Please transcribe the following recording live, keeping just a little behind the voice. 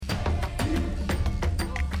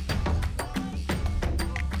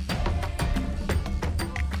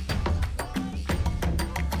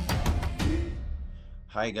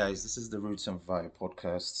Hi guys, this is the Roots and Vibe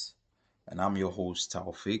podcast, and I'm your host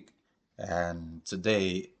Taufik. And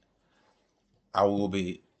today I will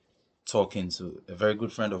be talking to a very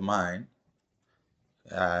good friend of mine.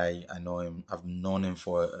 I know him. I've known him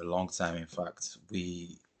for a long time. In fact,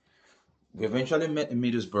 we eventually met in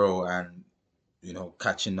Middlesbrough, and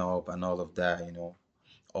catching up and all of that.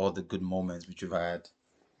 All the good moments which we've had.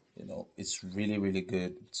 It's really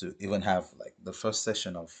good to even have like the first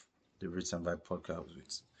session of the Roots and Vibe podcast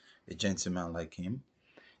with a gentleman like him.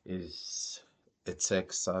 Is a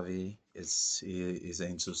tech savvy. He is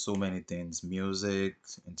into so many things, music,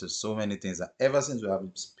 into so many things. That ever since we have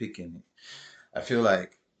been speaking, I feel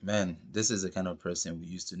like, man, this is the kind of person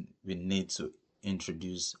we need to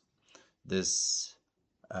introduce this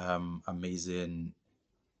amazing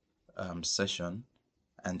session,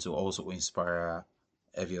 and to also inspire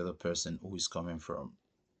every other person who is coming from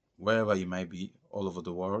wherever you might be all over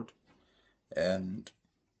the world. And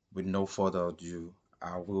with no further ado,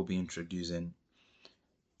 I will be introducing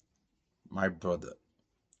my brother,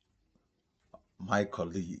 my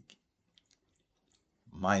colleague,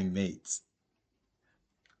 my mate,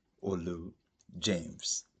 Olu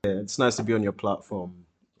James. Yeah, it's nice to be on your platform.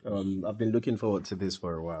 I've been looking forward to this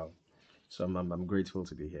for a while, so I'm grateful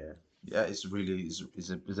to be here. Yeah, it's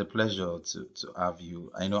a pleasure to have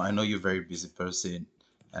you. I know you're a very busy person,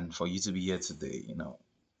 and for you to be here today,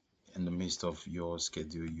 in the midst of your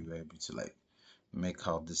schedule, you were able to like make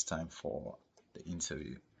out this time for the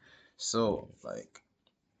interview. So, like,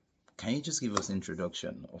 can you just give us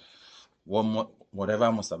introduction of whatever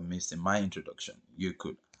I must have missed in my introduction, you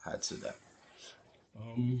could add to that?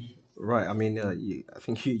 Right, I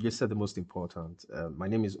think you said the most important. My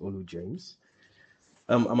name is Olu James.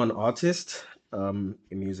 I'm an artist, a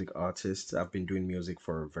music artist. I've been doing music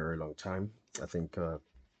for a very long time. I think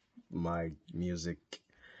my music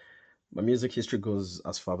my music history goes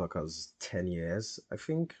as far back as 10 years, I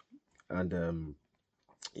think. And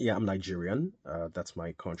yeah, I'm Nigerian. That's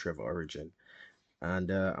my country of origin.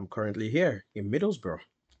 And I'm currently here in Middlesbrough,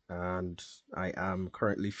 and I am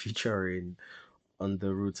currently featuring on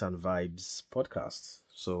the Roots and Vibes podcast.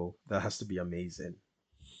 So that has to be amazing.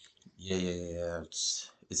 Yeah.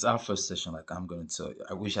 It's our first session, like I'm gonna tell you.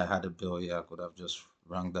 I wish I had a bill here, I could have just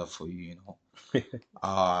rang that for you.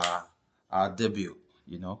 Our our debut,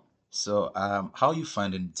 you know. So how you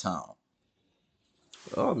finding the town?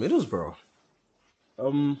 Oh, Middlesbrough.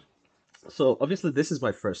 Um, so obviously this is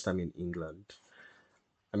my first time in England.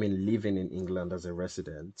 I mean, living in England as a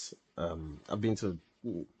resident. I've been to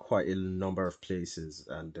quite a number of places,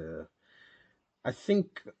 and I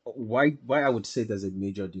think why I would say there's a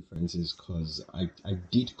major difference is because I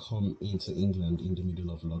did come into England in the middle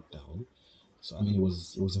of lockdown. So I mean, it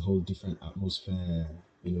was a whole different atmosphere.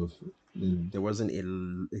 You know, there wasn't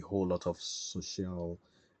a whole lot of social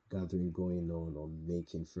gathering going on or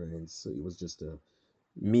making friends. So it was just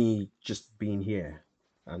me just being here,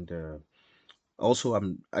 and also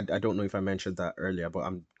I don't know if I mentioned that earlier, but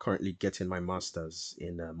I'm currently getting my master's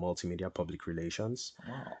in multimedia public relations.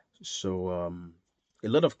 Wow. So a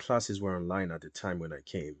lot of classes were online at the time when I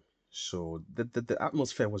came. So the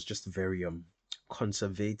atmosphere was just very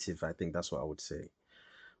conservative, I think that's what I would say.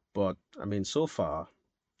 But I mean, so far,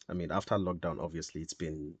 I mean, after lockdown, obviously,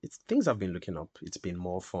 it's things have been looking up. It's been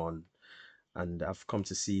more fun, and I've come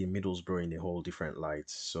to see Middlesbrough in a whole different light.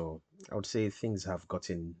 So I would say things have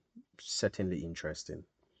gotten certainly interesting.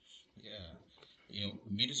 Yeah.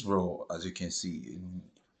 Middlesbrough, as you can see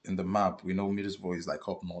in the map, we know Middlesbrough is like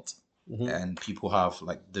up north, Hmm. and people have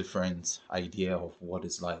like different idea of what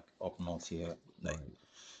it's like up north here. Like Right.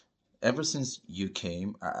 ever since you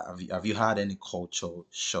came, have you had any cultural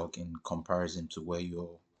shock in comparison to where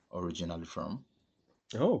you're originally from?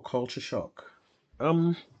 Oh, culture shock.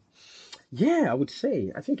 Um, yeah, I would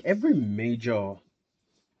say I think every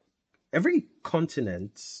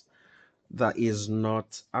continent that is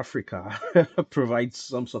not Africa provides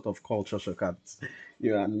some sort of culture shock at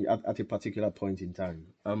a particular point in time.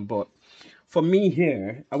 But for me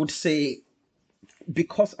here, I would say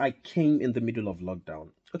because I came in the middle of lockdown.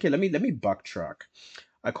 Okay, let me backtrack.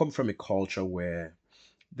 I come from a culture where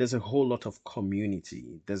there's a whole lot of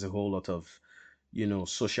community. There's a whole lot of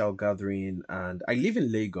social gathering, and I live in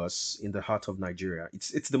Lagos in the heart of Nigeria.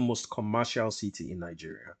 It's the most commercial city in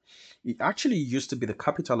Nigeria. It actually used to be the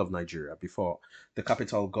capital of Nigeria before the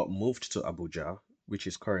capital got moved to Abuja, which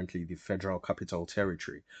is currently the Federal Capital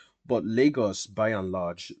Territory. But Lagos, by and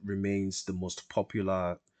large, remains the most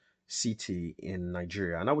popular city in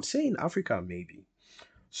Nigeria, and I would say in Africa maybe.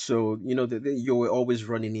 So, you were always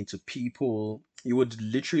running into people. You would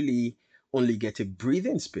literally only get a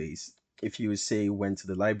breathing space if you say went to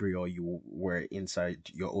the library or you were inside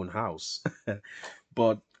your own house.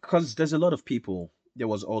 But because there's a lot of people, there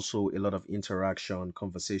was also a lot of interaction,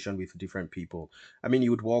 conversation with different people. I mean,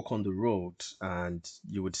 you would walk on the road and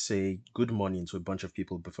you would say good morning to a bunch of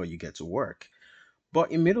people before you get to work.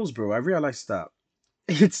 But in Middlesbrough, I realized that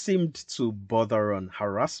it seemed to border on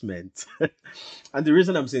harassment. And the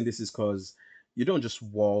reason I'm saying this is because you don't just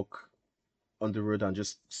walk on the road and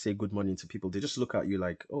just say good morning to people. They just look at you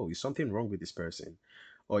like, oh, is something wrong with this person?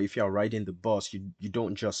 Or if you're riding the bus, you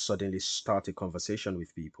don't just suddenly start a conversation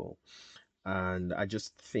with people. And I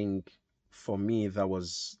just think for me that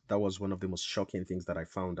was one of the most shocking things that I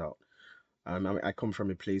found out. I come from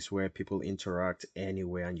a place where people interact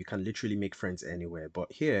anywhere and you can literally make friends anywhere.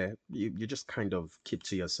 But here, you just kind of keep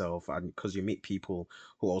to yourself, and because you meet people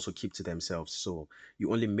who also keep to themselves. So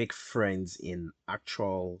you only make friends in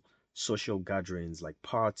actual social gatherings like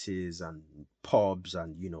parties and pubs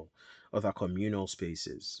and, other communal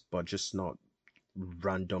spaces, but just not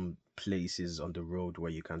random places on the road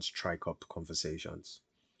where you can strike up conversations.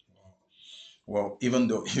 Well, even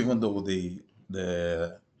though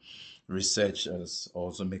the researchers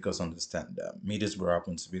also make us understand that Middlesbrough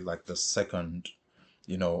happens to be like the second,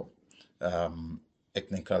 you know, um,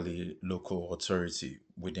 ethnically local authority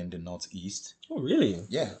within the Northeast. Oh, really?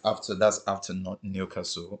 Yeah, after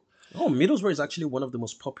Newcastle. Oh, Middlesbrough is actually one of the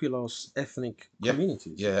most populous ethnic Yeah,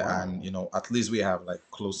 communities. yeah, and Wow. at least we have like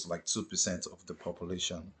close to like 2% of the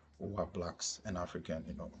population who are blacks and African.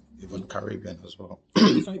 Even Caribbean as well.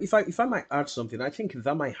 If I might add something, I think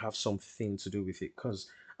that might have something to do with it. Because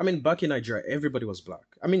I mean, back in Nigeria, everybody was black.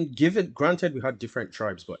 I mean, given granted, we had different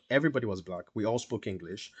tribes, but everybody was black. We all spoke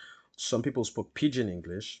English. Some people spoke pidgin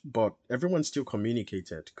English, but everyone still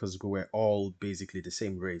communicated because we were all basically the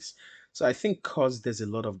same race. So I think because there's a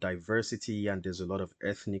lot of diversity and there's a lot of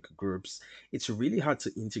ethnic groups, it's really hard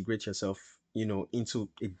to integrate yourself, into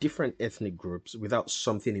a different ethnic groups without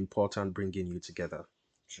something important bringing you together.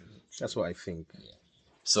 True, That's true. what I think.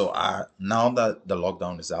 So now that the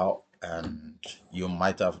lockdown is out and you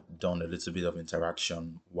might have done a little bit of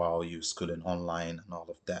interaction while you're schooling online and all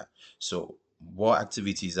of that. So what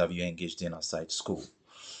activities have you engaged in aside school?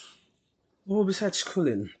 Well, besides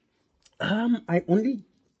schooling, I only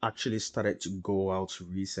actually started to go out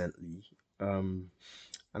recently. Um,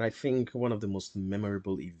 and I think one of the most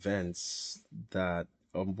memorable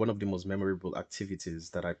activities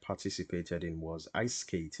that I participated in was ice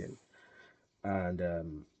skating.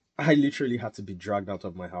 And I literally had to be dragged out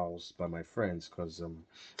of my house by my friends because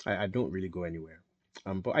I don't really go anywhere.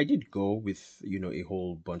 But I did go with, a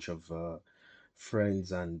whole bunch of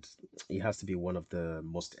friends, and it has to be one of the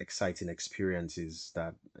most exciting experiences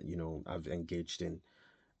that, I've engaged in.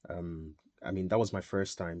 I mean, that was my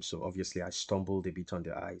first time, so obviously I stumbled a bit on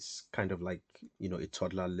the ice, kind of like, a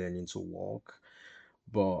toddler learning to walk.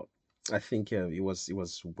 But I think it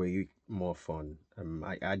was way more fun.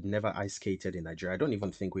 I'd never ice skated in Nigeria. I don't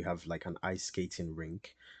even think we have like an ice skating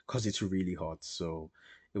rink because it's really hot. So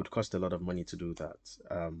it would cost a lot of money to do that.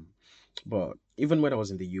 But even when I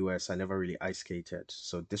was in the US, I never really ice skated.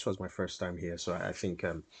 So this was my first time here. So I think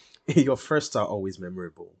your firsts are always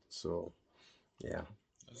memorable. So yeah,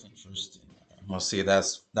 That's interesting. I must say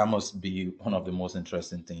that must be one of the most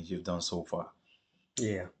interesting things you've done so far.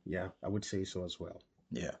 yeah, I would say so as well.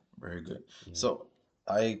 Yeah, very good. Yeah. So,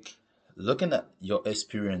 like looking at your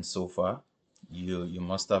experience so far, you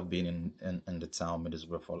must have been in the town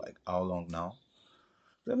Middlesbrough for like how long now?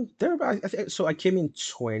 So I came in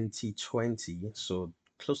 2020, so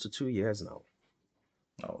close to 2 years now.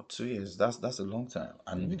 Oh, 2 years. That's a long time.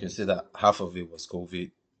 And we can Mm. say that half of it was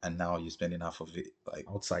COVID, and now you're spending half of it like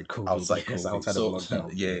Outside COVID, outside yes, COVID. outside of So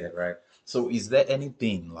lockdown. yeah, Yeah. right. So is there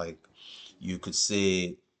anything like you could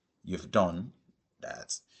say you've done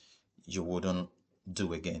that you wouldn't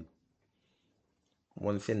do again?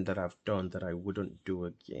 One thing that I've done that I wouldn't do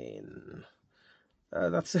again.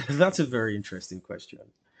 That's a very interesting question.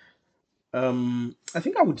 I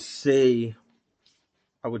think I would say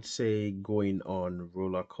going on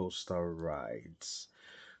roller coaster rides.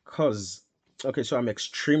 Cause okay, so I'm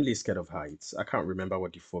extremely scared of heights. I can't remember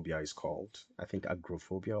what the phobia is called. I think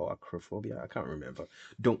agoraphobia or acrophobia. I can't remember.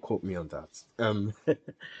 Don't quote me on that.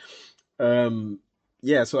 Um,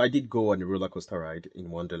 yeah, so I did go on a roller coaster ride in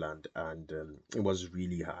Wonderland, and it was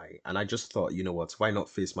really high. And I just thought, you know what, why not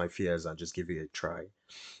face my fears and just give it a try?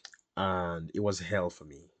 And it was hell for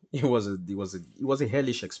me. It was a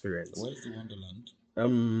hellish experience. Where's the Wonderland?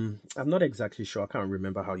 I'm not exactly sure. I can't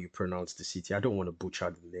remember how you pronounce the city. I don't want to butcher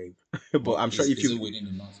the name, but But I'm sure if is you, it within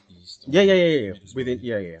the northeast yeah, or yeah, yeah, yeah, Middlesbrough within,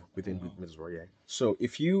 area? yeah, yeah, Oh within wow. Middlesbrough, yeah. So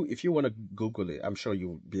if you want to Google it, I'm sure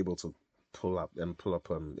you'll be able to. pull up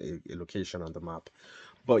a location on the map.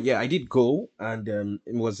 But yeah, I did go, and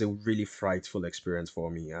it was a really frightful experience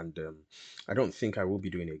for me, and I don't think I will be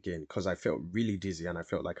doing it again because I felt really dizzy and I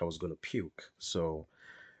felt like I was gonna puke. So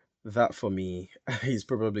that for me is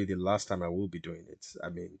probably the last time I will be doing it. I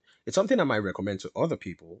mean, it's something I might recommend to other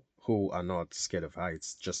people who are not scared of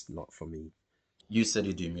heights, just not for me. You said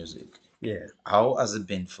you do music. Yeah. How has it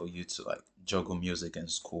been for you to like juggle music in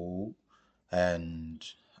school? And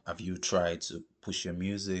have you tried to push your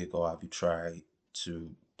music, or have you tried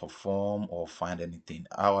to perform or find anything?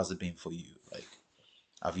 How has it been for you? Like,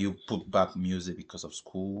 have you put back music because of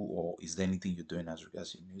school, or is there anything you're doing as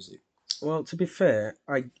regards your music? Well, to be fair,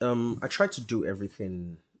 I try to do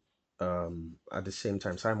everything at the same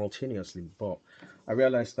time simultaneously, but I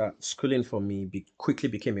realized that schooling for me quickly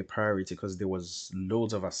became a priority because there was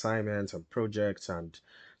loads of assignments and projects and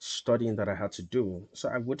studying that I had to do. So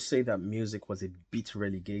I would say that music was a bit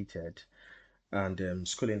relegated, and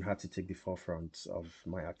schooling had to take the forefront of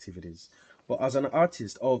my activities. But as an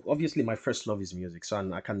artist, obviously my first love is music,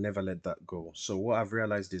 so I can never let that go. So what I've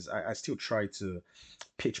realized is I still try to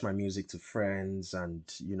pitch my music to friends, and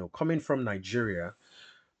coming from Nigeria,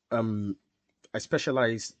 um, I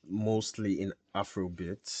specialize mostly in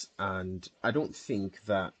Afrobeats, and I don't think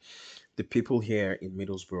that the people here in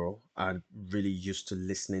Middlesbrough are really used to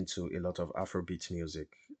listening to a lot of Afrobeat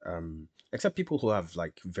music. Except people who have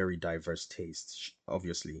like very diverse tastes,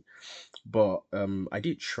 obviously. But I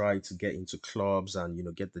did try to get into clubs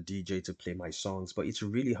and get the DJ to play my songs, but it's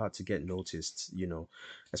really hard to get noticed,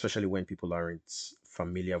 especially when people aren't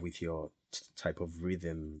familiar with your type of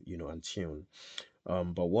rhythm, and tune.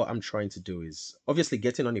 But what I'm trying to do is obviously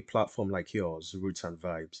getting on a platform like yours, Roots and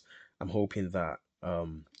Vibes. I'm hoping that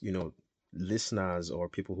listeners or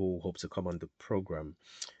people who hope to come on the program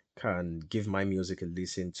can give my music a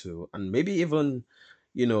listen to, and maybe even,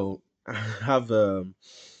 you know, have a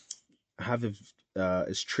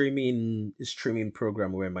streaming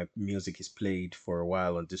program where my music is played for a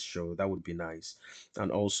while on this show. That would be nice.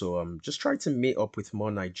 And also just try to meet up with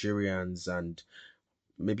more Nigerians and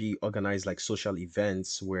maybe organize like social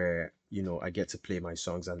events where I get to play my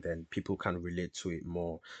songs and then people can relate to it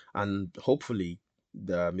more, and hopefully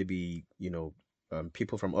the maybe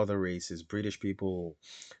people from other races, British people,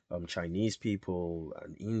 Chinese people,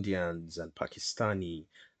 and Indians, and Pakistani,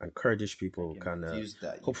 and Kurdish I people can can deduce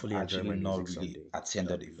that you've hopefully enjoy actually my music not really someday.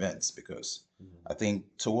 attended events because Mhm. I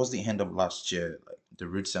think towards the end of last year, like the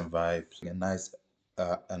Roots and Vibes organized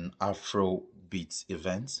an Afro beats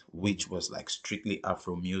event, which was like strictly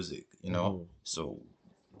Afro music, you know. Mhm. So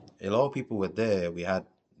a lot of people were there. We had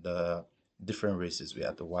the different races. We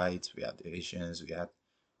had the whites, we had the Asians, we had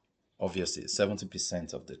obviously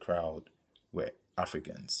 70% of the crowd were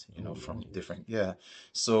Africans, you know, Oh, from that's different, yeah.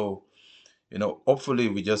 So, hopefully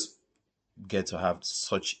we just get to have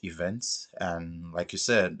such events. And like you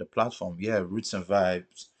said, the platform, yeah, Roots and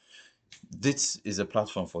Vibes, this is a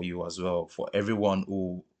platform for you as well. For everyone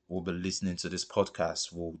who will be listening to this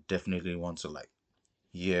podcast will definitely want to like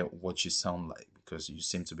hear what you sound like because you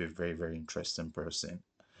seem to be a very, very interesting person.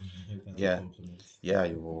 that's a Yeah, compliment. yeah,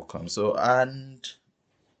 you're welcome. So, and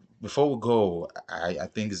before we go, I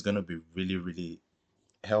think it's gonna be really, really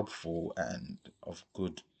helpful and of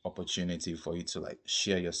good opportunity for you to like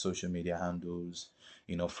share your social media handles,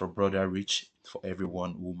 for broader reach for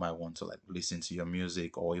everyone who might want to like listen to your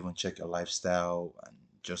music or even check your lifestyle and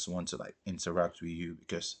just want to like interact with you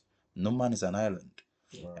because no man is an island.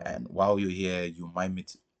 Wow. And while you're here, you might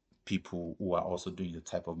meet people who are also doing the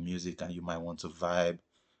type of music and you might want to vibe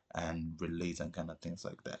and relate and kind of things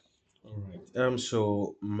like that. All right.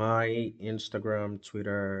 So my Instagram,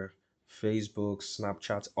 Twitter, Facebook,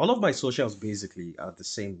 Snapchat, all of my socials basically are the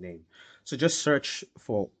same name. So just search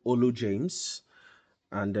for Olu James,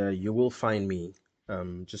 and you will find me.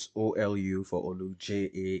 Just OLU for Olu,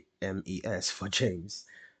 James for James,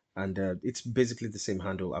 and it's basically the same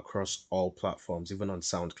handle across all platforms, even on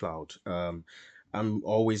SoundCloud. I'm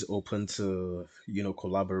always open to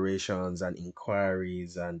collaborations and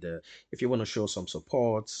inquiries, and if you want to show some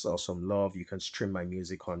support or some love, you can stream my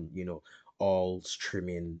music on all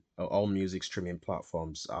music streaming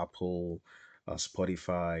platforms, Apple,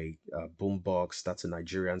 Spotify, Boombox, that's a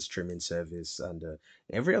Nigerian streaming service, and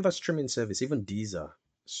every other streaming service, even Deezer.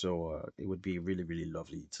 So it would be really, really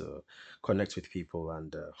lovely to connect with people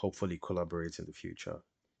and hopefully collaborate in the future.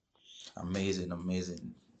 Amazing,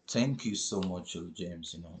 amazing. Thank you so much, Olu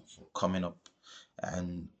James, for coming up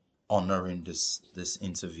and honoring this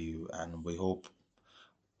interview. And we hope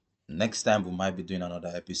next time we might be doing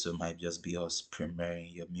another episode, might just be us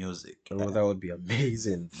premiering your music. Oh, that would be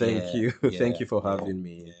amazing. Thank Yeah, you. Thank yeah, you for yeah, having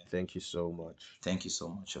me. yeah. Thank you so much. Thank you so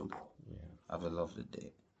much, Olu. Yeah, Have a lovely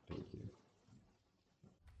day. thank you.